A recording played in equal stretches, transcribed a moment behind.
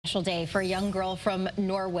special day for a young girl from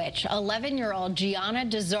Norwich. 11-year-old Gianna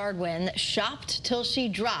Desardwin shopped till she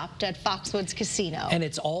dropped at Foxwoods Casino. And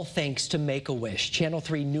it's all thanks to Make-A-Wish. Channel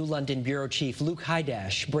 3 New London Bureau Chief Luke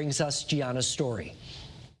Hydash brings us Gianna's story.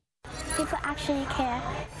 People actually care.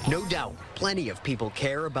 No doubt, plenty of people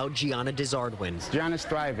care about Gianna Desardwin. Gianna's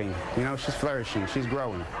thriving. You know, she's flourishing. She's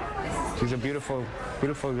growing. She's a beautiful,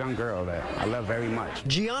 beautiful young girl that I love very much.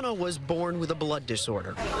 Gianna was born with a blood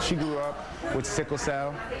disorder. She grew up with sickle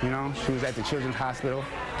cell. You know, she was at the Children's Hospital,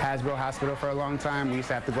 Hasbro Hospital for a long time. We used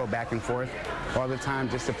to have to go back and forth all the time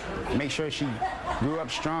just to make sure she grew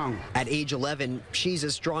up strong. At age 11, she's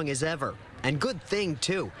as strong as ever. And good thing,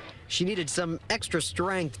 too. She needed some extra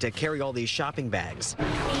strength to carry all these shopping bags. You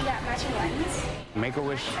got matching ones.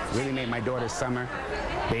 Make-A-Wish really made my daughter's summer.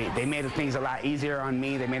 They made things a lot easier on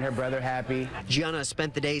me. They made her brother happy. Gianna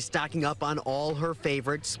spent the day stocking up on all her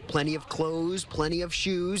favorites. Plenty of clothes, plenty of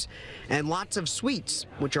shoes, and lots of sweets,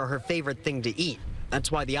 which are her favorite thing to eat. That's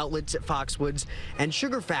why the outlets at Foxwoods and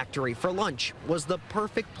Sugar Factory for lunch was the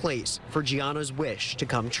perfect place for Gianna's wish to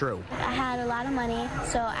come true. I had a lot of money,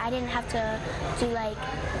 so I didn't have to do like,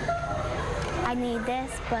 I need this,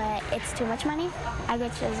 but it's too much money. I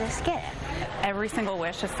get to just get it. Every single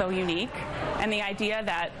wish is so unique, and the idea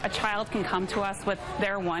that a child can come to us with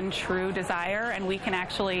their one true desire, and we can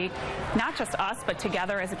actually, not just us, but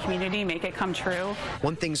together as a community, make it come true.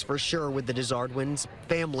 One thing's for sure with the Desardwins,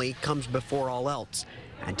 family comes before all else.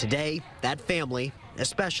 And today, that family,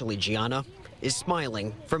 especially Gianna, is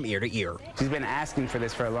smiling from ear to ear. She's been asking for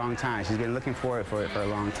this for a long time. She's been looking for it for a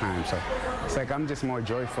long time. So it's like I'm just more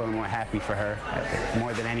joyful and more happy for her,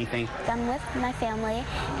 more than anything. I'm with my family,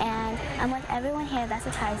 and I'm with everyone here that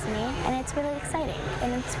surprised me, and it's really exciting,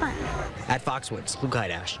 and it's fun. At Foxwoods, Luke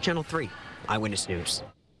Hydash, Channel 3 Eyewitness News.